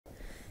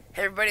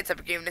Hey everybody, it's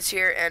Epic Gaming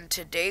here, and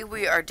today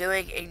we are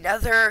doing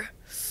another,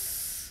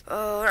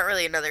 not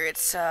really another,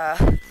 it's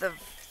the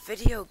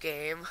video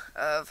game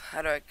of,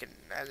 I'm gonna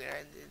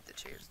need to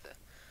change the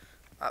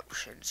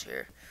options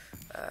here.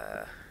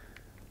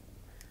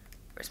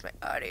 Where's my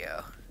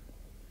audio?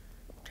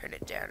 Turn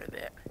it down a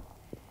bit.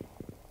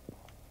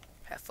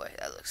 Halfway,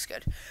 that looks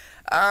good.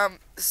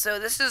 So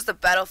this is the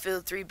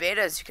Battlefield 3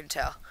 beta, as you can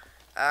tell.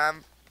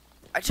 I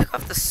took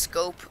off the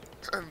scope.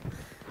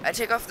 I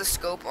take off the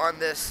scope on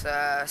this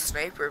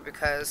sniper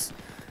because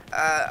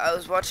I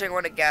was watching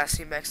one of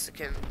Gassy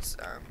Mexican's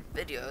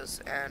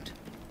videos, and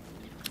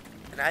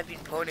I've been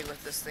poning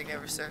with this thing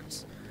ever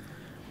since.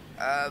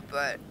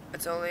 But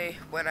it's only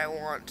when I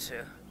want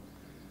to.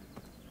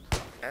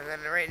 And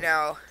then right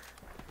now,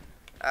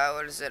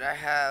 what is it? I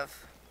have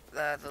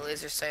the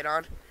laser sight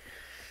on,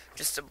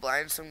 just to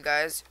blind some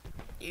guys.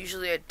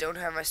 Usually I don't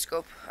have my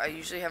scope. I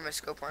usually have my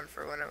scope on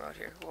for when I'm out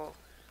here. Whoa,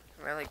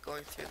 am I like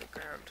going through the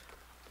ground?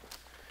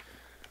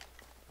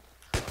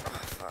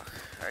 Fuck,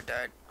 I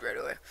died right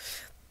away.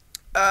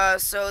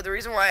 So the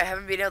reason why I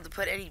haven't been able to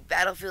put any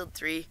Battlefield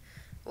 3,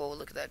 whoa,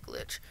 look at that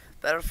glitch,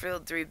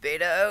 Battlefield 3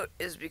 beta out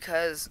is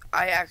because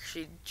I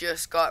actually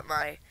just got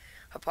my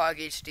Hapag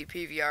HD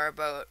PVR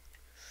about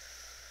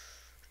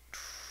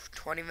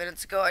 20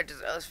 minutes ago. I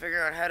was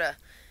figuring out how to,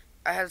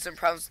 I had some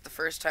problems with the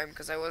first time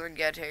because I wasn't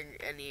getting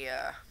any,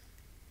 how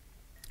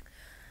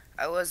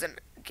do I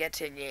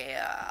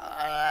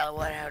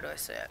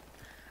say it?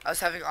 I was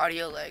having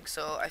audio lag,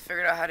 so I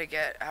figured out how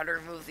to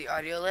remove the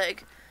audio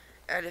lag.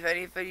 And if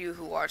any of you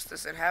who watch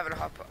this and have a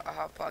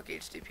Hotpock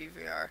HD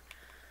PVR,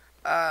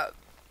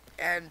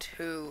 and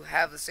who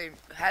had the same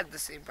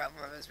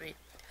problem as me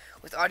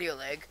with audio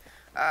lag,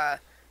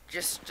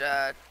 just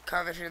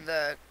comment in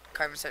the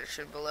comment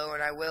section below,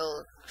 and I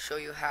will show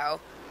you how.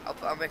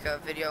 I'll make a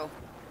video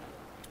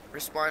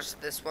response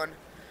to this one,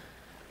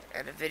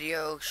 and a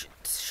video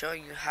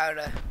showing you how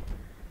to,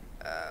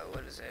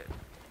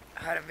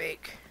 how to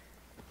make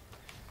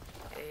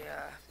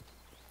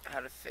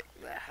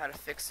how to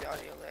fix the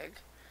audio lag.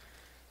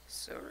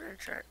 So we're gonna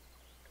try.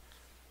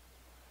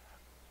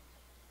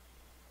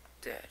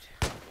 Dead.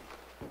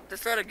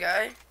 That's not a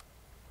guy.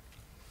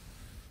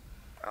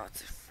 Oh,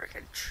 it's a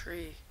freaking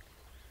tree.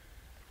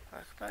 I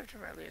could probably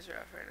turn my laser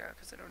off right now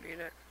because I don't need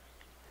it.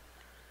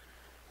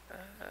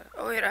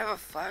 Oh wait, I have a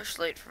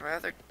flashlight for my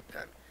other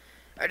gun.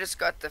 I just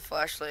got the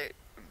flashlight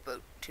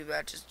about 2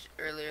 matches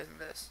earlier than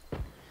this. I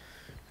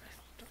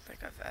don't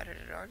think I've added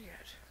it on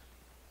yet.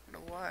 I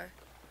don't know why.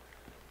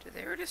 Did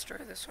they ever destroy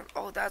this one?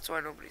 Oh, that's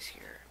why nobody's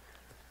here.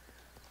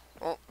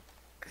 Well,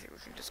 I think we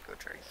can just go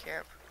try and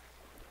camp.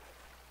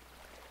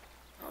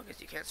 Oh, I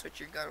guess you can't switch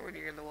your gun when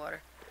you're in the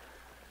water.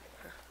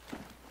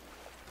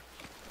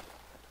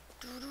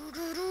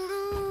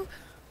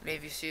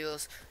 Navy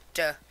SEALs.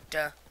 Da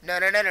da na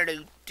na na na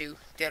do do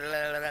da da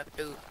da da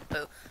do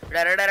do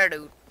da da da da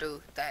do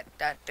do that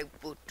that do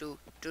do do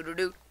do do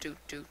do do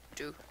do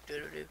do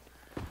do do.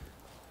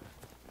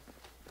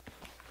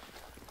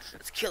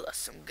 Let's kill us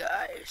some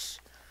guys.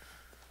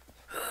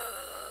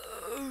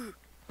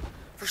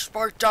 For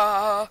Sparta!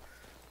 I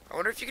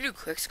wonder if you can do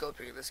quick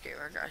scoping in this game.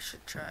 I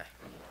should try.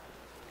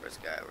 Where's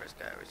the guy? Where's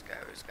the guy? Where's the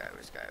guy? Where's the guy?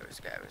 Where's the guy? Where's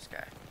the guy? Where's the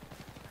guy?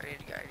 I need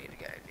a guy. I need a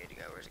guy. I need a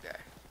guy. Where's the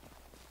guy?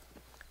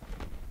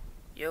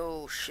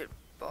 Yo, shit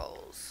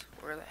balls.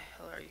 Where the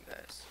hell are you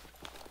guys?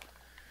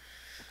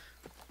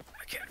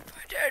 I can't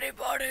find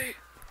anybody.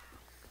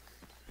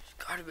 There's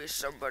gotta be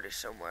somebody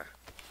somewhere.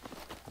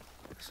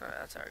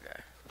 That's our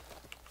guy.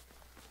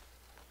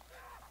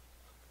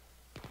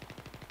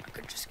 I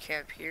could just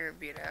camp here and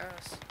be an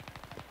ass.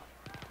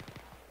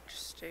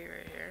 Just stay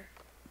right here.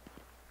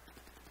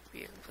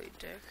 Be a complete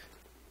dick.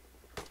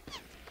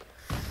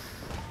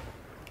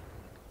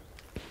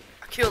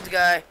 I killed the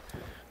guy.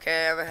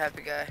 Okay, I'm a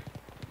happy guy.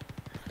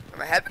 I'm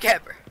a happy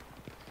camper.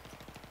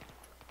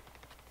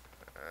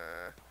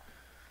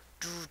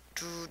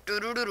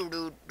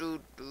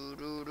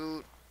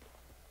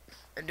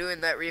 I'm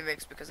doing that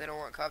remix because I don't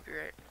want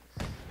copyright.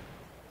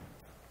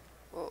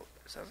 Whoa,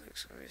 it sounds like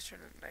somebody's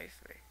trying to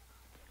knife me.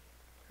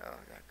 Oh,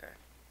 that guy.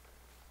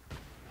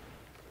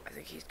 I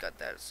think he's got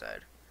that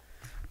aside.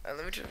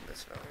 Let me turn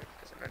this volume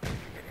because I'm not sure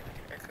if you're getting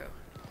like an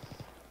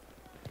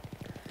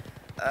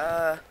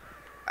echo.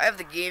 I have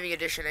the Gaming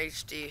Edition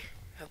HD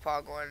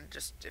Hapag one,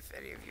 just if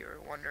any of you are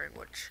wondering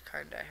which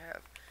kind I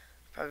have.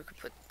 Probably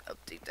could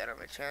update that on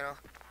my channel.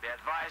 Be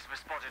advised, we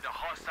spotted a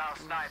hostile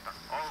sniper.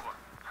 Over.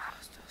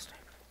 Hostile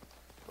sniper.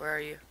 Where are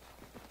you?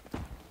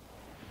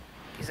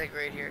 He's like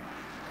right here.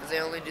 Because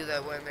they only do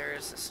that when there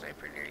is a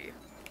sniper near you.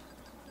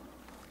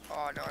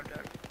 Oh no, I'm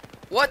done.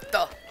 What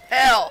the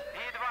hell? Be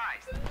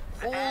advised.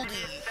 Holy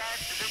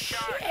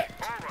shit.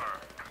 Over.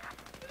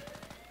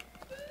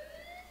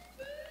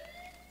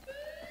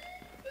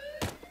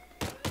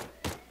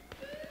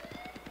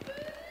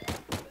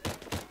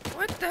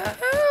 What the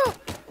hell?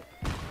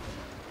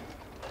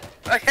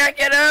 I can't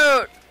get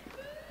out!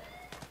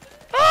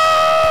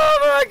 Oh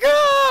my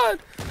god!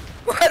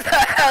 What the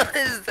hell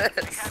is this?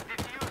 We have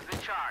defused the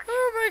charge.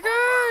 Oh my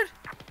god!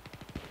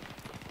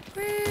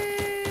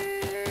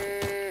 Whee!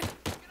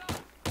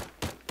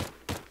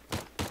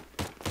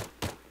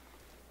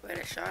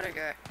 shot a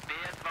guy. Be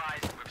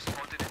advised, we've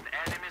spotted an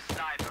enemy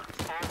sniper.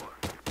 Over.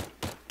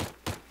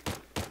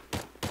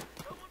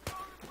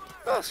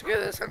 Oh, screw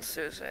this. I'm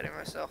suiciding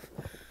myself.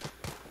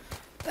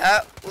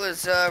 That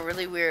was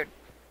really weird.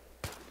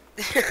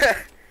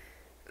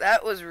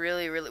 That was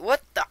really,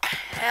 what the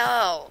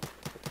hell?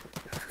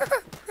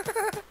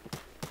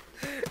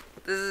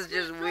 This is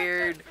just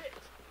weird.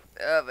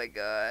 Oh my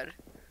god.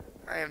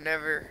 I am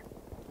never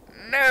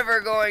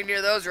going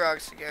near those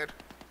rocks again.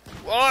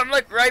 Well, I'm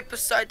like right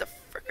beside the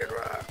freaking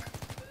rock.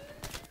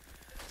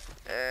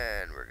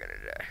 And we're gonna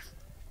die.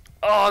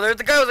 Oh,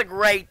 the guy was like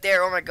right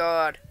there. Oh my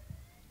god.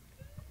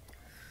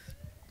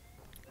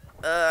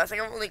 I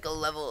think I'm like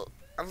level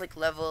 5.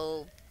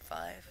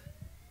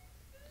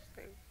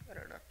 I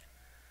don't know.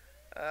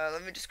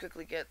 Let me just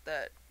quickly get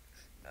that.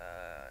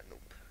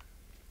 Nope.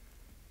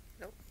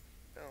 Nope.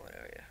 No,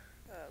 whatever, yeah.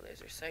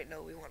 Laser sight.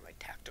 No, we want like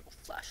tactical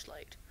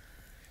flashlight.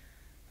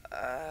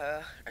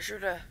 I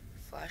should have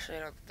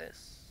flashlight on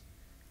this.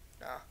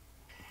 No.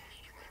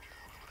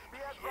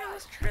 Yeah,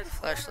 let's try the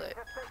flashlight.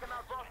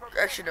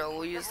 Actually, no,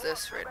 we'll use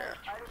this right now.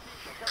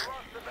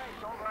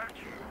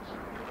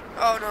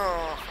 Oh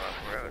no, fuck,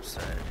 we're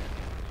outside.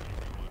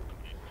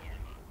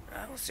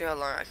 We'll see how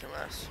long I can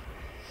last.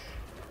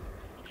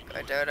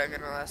 I doubt I'm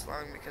gonna last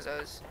long because I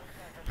was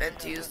meant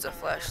to use the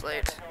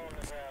flashlight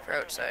for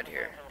outside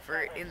here.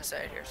 For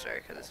inside here, sorry,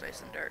 because it's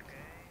nice and dark.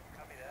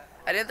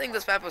 I didn't think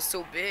this map was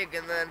so big,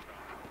 and then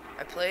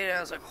I played it and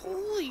I was like,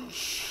 holy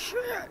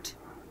shit!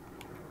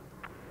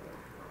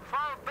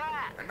 Fall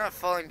back! I'm not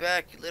falling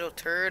back, you little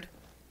turd.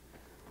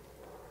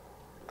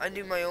 I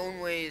knew my own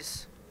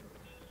ways.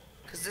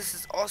 Because this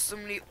is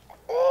awesomely...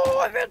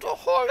 Oh, I made a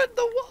hole in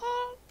the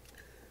wall!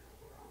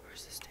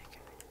 Where's this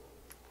taking me?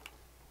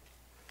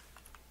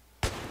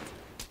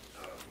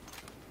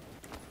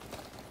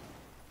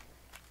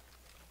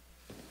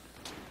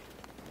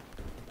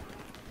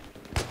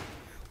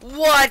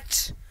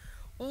 What?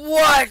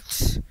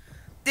 What?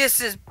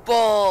 This is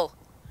bull.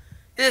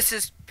 This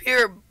is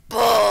pure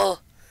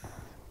bull.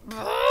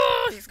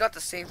 He's got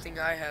the same thing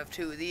I have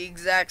too. The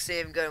exact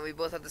same gun. We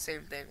both have the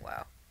same thing.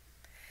 Wow.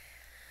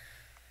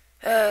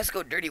 Let's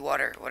go Dirty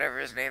Water, whatever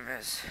his name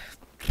is.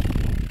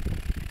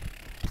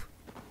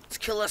 Let's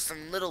kill us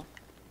some little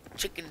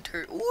chicken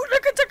turd. Ooh,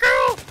 look at the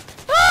girl!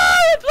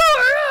 Ah, blow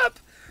her up!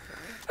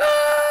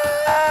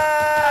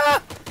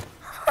 Ah!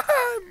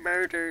 I'm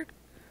murdered.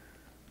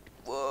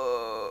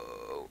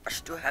 Whoa. I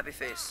should do a happy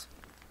face.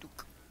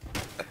 Duke.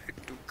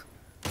 Duke.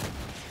 Duke.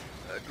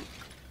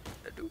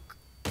 Duke.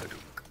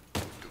 Duke.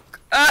 Duke.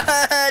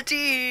 Ah,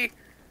 T!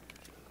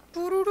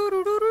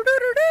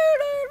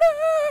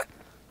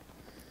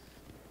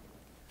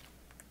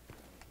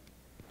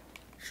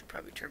 Should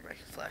probably turn my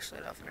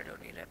flashlight off when I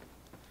don't need it.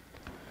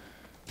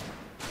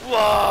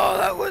 Whoa,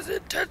 that was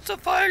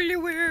intensifyingly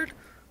weird.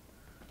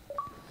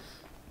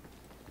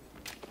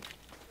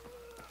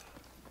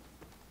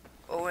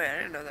 Oh wait, I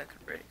didn't know that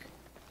could break.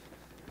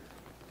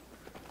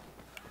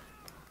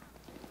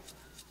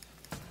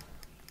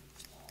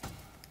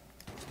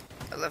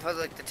 I love how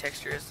like the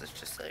texture is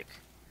just like,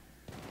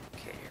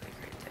 okay, you're like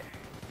right there.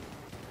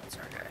 That's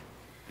our guy.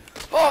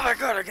 Oh my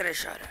god, I'm getting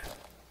shot at.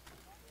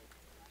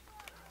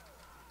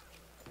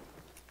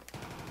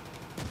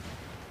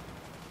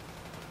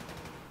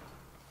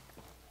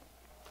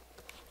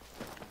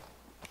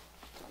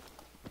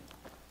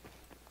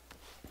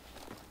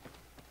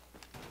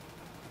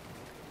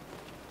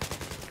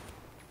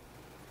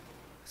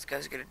 This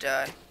guy's gonna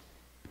die.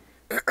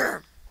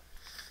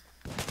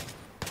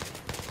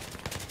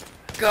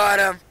 Got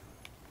him.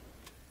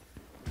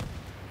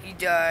 He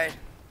died.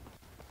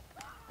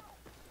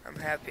 I'm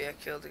happy I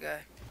killed the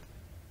guy.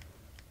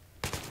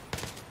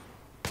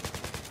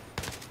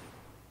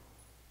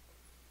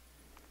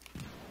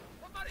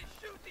 Somebody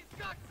shoot these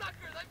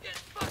cocksuckers! I'm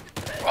getting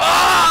fucking pissed!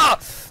 Ah!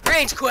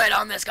 Range quit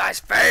on this guy's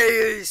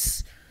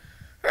face.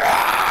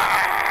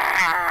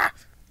 Ah!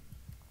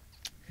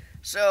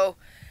 So,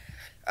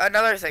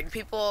 another thing,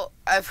 people,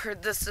 I've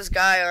heard this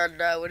guy on,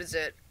 what is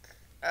it,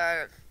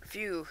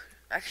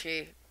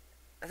 actually,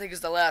 I think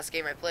it's the last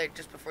game I played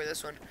just before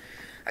this one.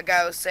 A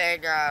guy was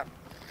saying,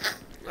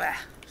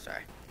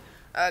 sorry.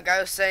 A guy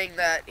was saying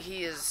that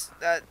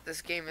that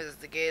this game is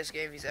the gayest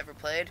game he's ever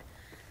played.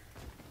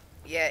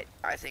 Yet,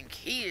 I think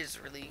he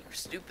is really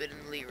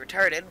stupidly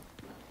retarded.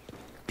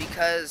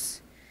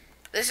 Because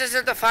this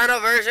isn't the final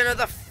version of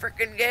the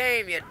frickin'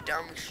 game, you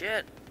dumb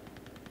shit.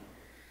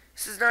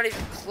 This is not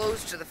even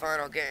close to the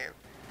final game.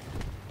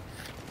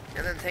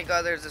 And then thank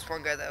God there's this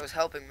one guy that was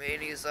helping me,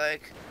 and he's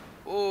like,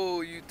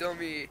 oh, you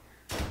dummy,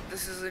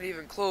 this isn't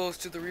even close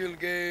to the real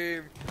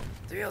game.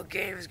 The real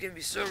game is gonna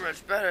be so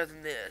much better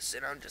than this.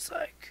 And I'm just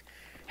like,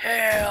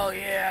 hell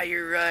yeah,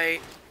 you're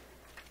right.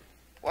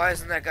 Why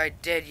isn't that guy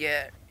dead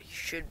yet? He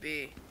should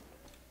be.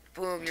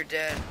 Boom, you're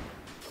dead.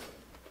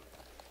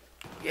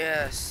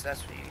 Yes,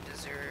 that's what you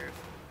deserve.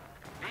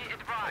 Be Oh,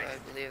 advised. I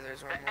believe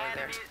there's one The more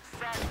there. enemy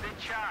set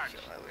the charge.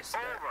 Kill, I waste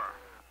that.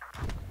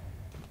 Over.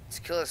 Let's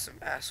kill us some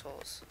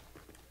assholes.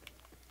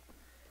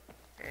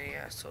 Any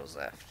assholes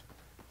left?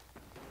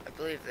 I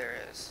believe there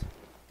is.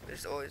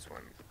 There's always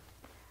one.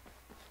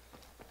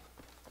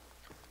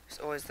 There's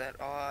always that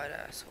odd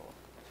asshole.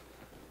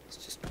 It's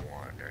just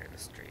wandering the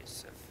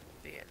streets of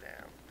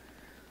Vietnam.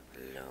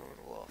 Lone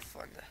wolf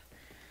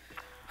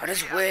on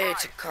his way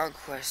to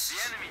conquest.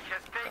 The enemy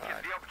has taken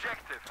God. the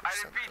objective. I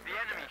Something repeat, the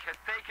like enemy that. has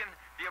taken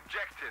the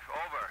objective.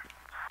 Over.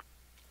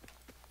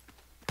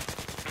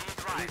 Be You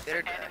advised,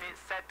 better the die. enemy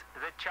set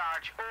the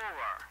charge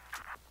over.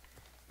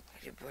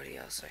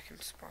 Anybody else I can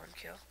spawn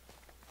kill?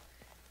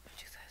 I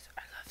do that.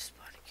 I love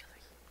spawn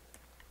killing.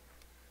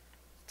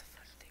 It's a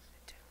fun thing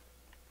to do.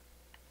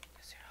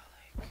 Because you're all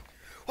like,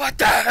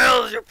 what the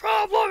hell is your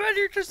problem? And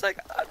you're just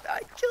like, I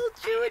killed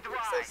you and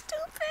you're so We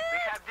stupid.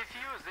 have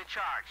defused the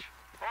charge.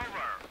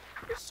 Over.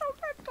 You're so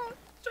fucking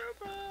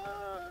stupid.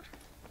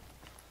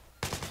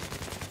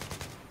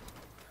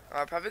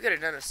 Oh, I probably could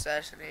have done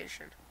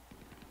assassination.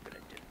 But I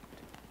didn't.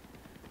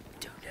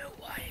 Don't know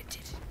why I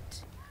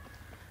didn't.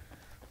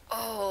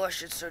 Oh, I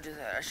should still do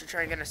that. I should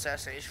try and get an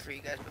assassination for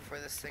you guys before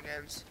this thing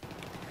ends.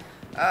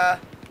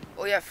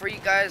 Well, yeah, for you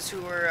guys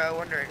who were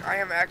wondering, I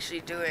am actually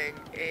doing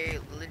a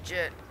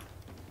legit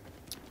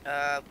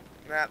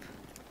map.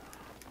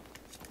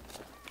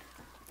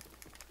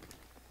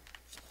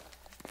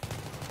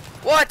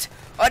 What?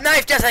 A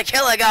knife doesn't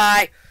kill a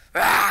guy!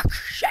 Ah,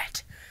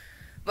 shit!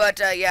 But,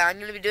 yeah, I'm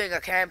gonna be doing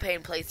a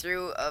campaign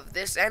playthrough of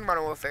this and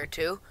Modern Warfare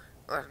 2.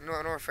 Or,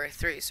 Modern Warfare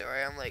 3,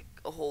 sorry. I'm like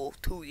a whole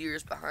 2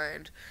 years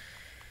behind.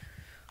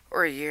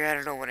 Or a year, I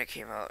don't know when it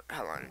came out,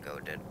 how long ago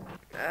it did.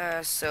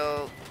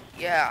 So,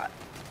 yeah.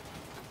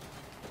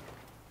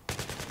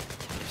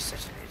 You're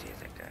such an idiot,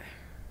 that guy.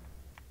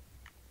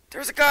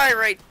 There's a guy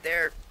right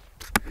there.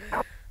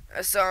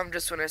 I saw him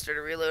just when I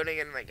started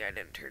reloading and my guy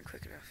didn't turn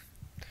quick enough.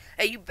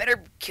 Hey, you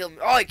better kill me.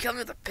 Oh, he killed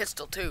me with a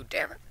pistol too,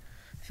 damn it.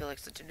 I feel like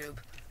such a noob.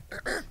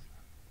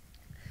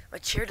 My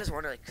chair doesn't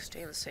want to like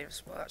stay in the same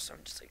spot, so I'm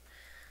just like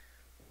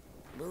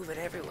moving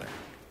everywhere.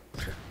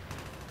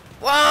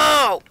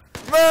 Whoa!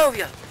 Move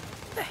ya!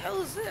 What the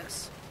hell is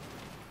this?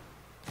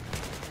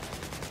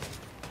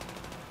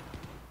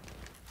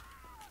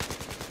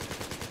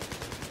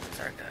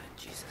 Sorry, God.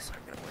 Jesus,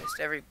 I'm gonna waste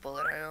every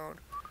bullet I own.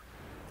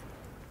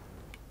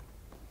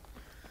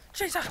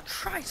 Jesus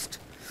Christ!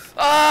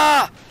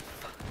 Ah!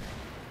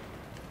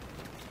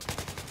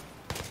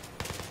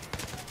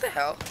 What the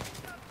hell?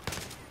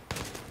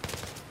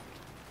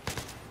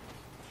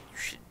 You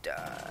should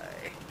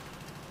die.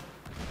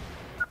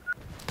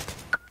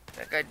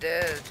 That guy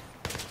dead.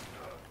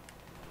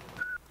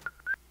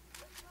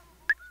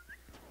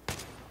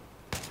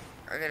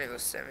 I'm gonna go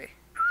semi.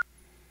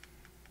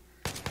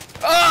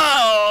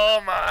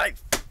 Oh my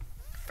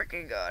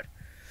freaking God.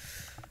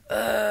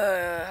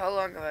 How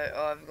long have I?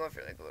 Oh, I've been going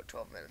for like about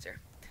 12 minutes here.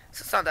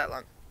 So it's not that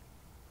long.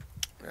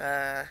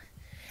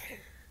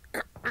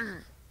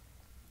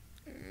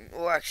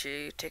 We'll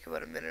actually take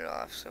about a minute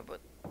off, so about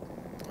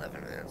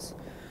 11 minutes.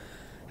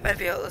 Might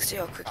be able to see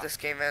how quick this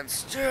game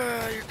ends.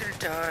 You're gonna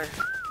die.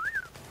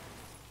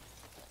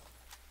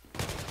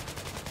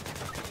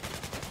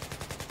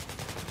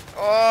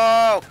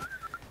 Oh!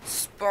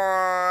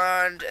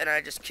 Spawned! And I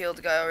just killed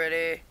the guy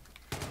already.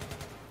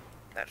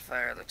 That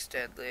fire looks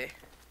deadly.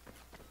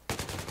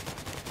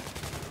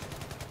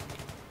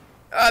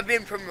 I've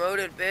been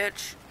promoted,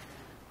 bitch.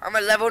 I'm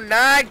a level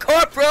 9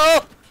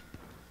 corporal!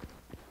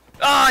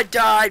 Oh, I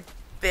died,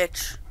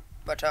 bitch.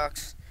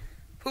 Buttocks.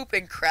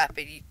 Pooping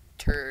crappy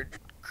turd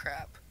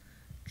crap.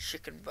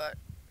 Chicken butt.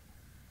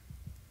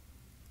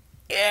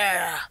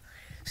 Yeah!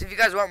 So if you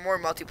guys want more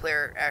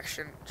multiplayer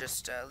action,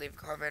 just leave a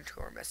comment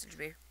or message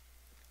me.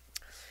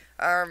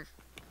 And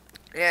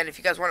if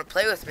you guys want to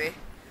play with me,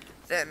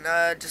 then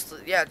just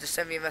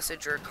send me a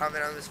message or a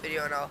comment on this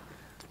video and I'll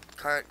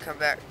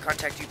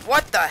contact you.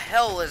 What the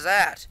hell was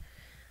that?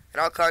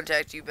 And I'll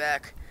contact you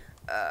back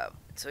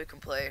so we can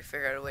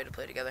figure out a way to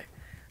play together.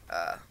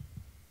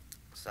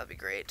 So that'd be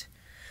great.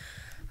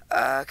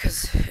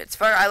 Cause it's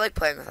fun. I like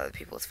playing with other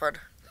people. It's fun.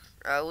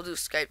 We'll do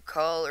Skype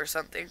call or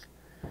something.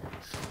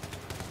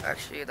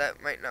 Actually,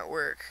 that might not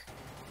work.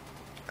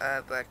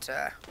 But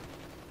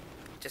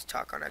just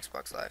talk on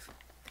Xbox Live.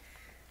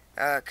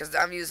 Cause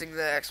I'm using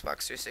the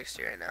Xbox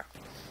 360 right now.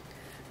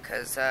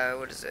 Cause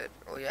what is it?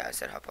 Oh yeah, I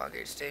said Hopog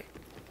HD. The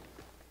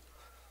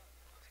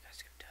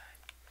guy's gonna die.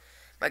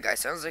 My guy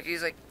sounds like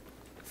he's like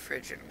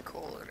frigid and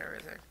cold and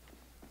everything.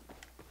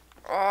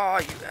 Oh,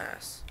 you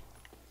ass.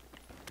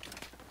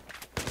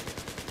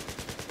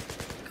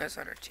 The guy's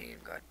on our team.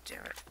 God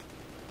damn it.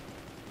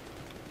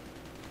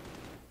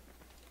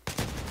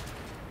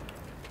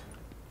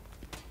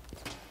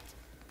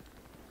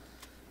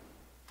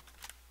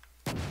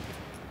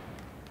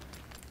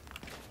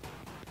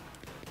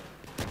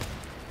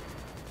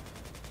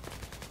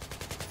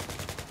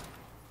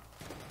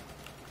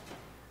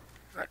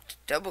 Got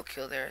double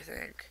kill there, I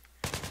think.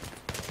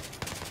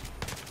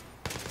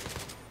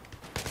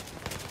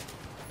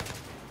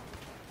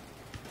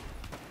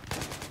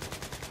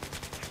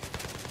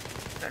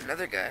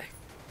 Another guy.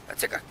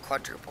 That's like a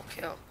quadruple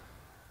kill.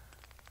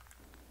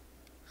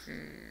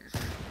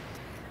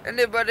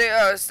 Anybody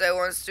else that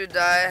wants to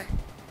die?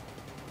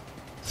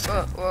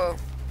 Whoa, whoa.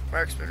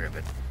 Marksman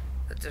ribbon.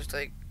 just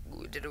like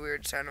did a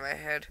weird sound in my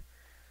head.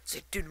 It's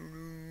like, it's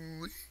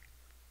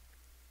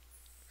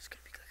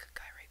gonna be like a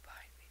guy right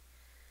behind me.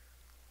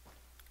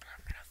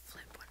 I'm gonna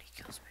flip when he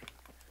kills me.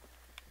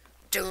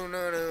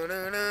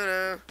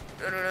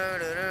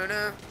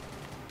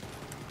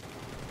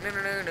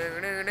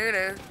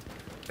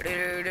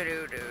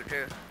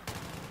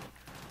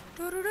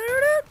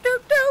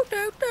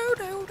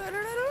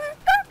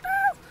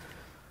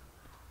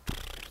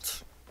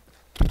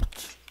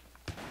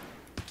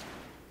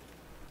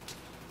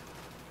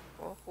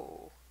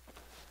 Oh,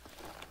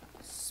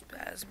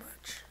 spaz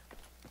much.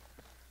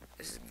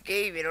 This is a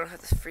game, you don't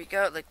have to freak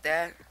out like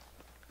that.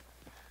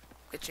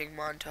 Glitching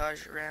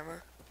montage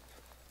rama.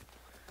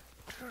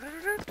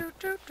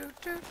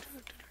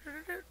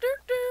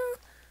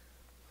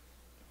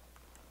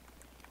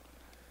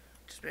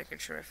 Just making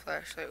sure my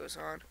flashlight was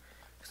on,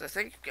 because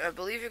I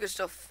believe you can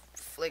still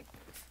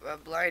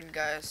blind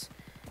guys.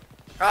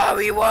 Oh,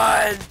 we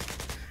won!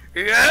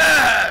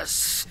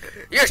 Yes!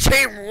 Your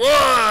team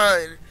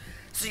won!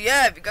 So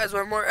yeah, if you guys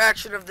want more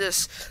action of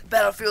this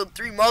Battlefield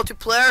 3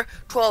 multiplayer,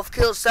 12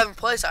 kills, 7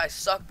 plays, I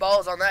suck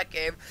balls on that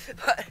game.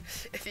 But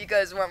if you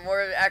guys want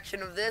more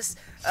action of this,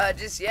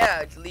 just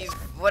yeah, leave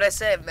what I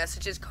said,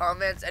 messages,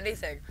 comments,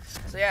 anything.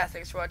 So yeah,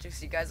 thanks for watching.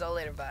 See you guys all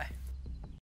later. Bye.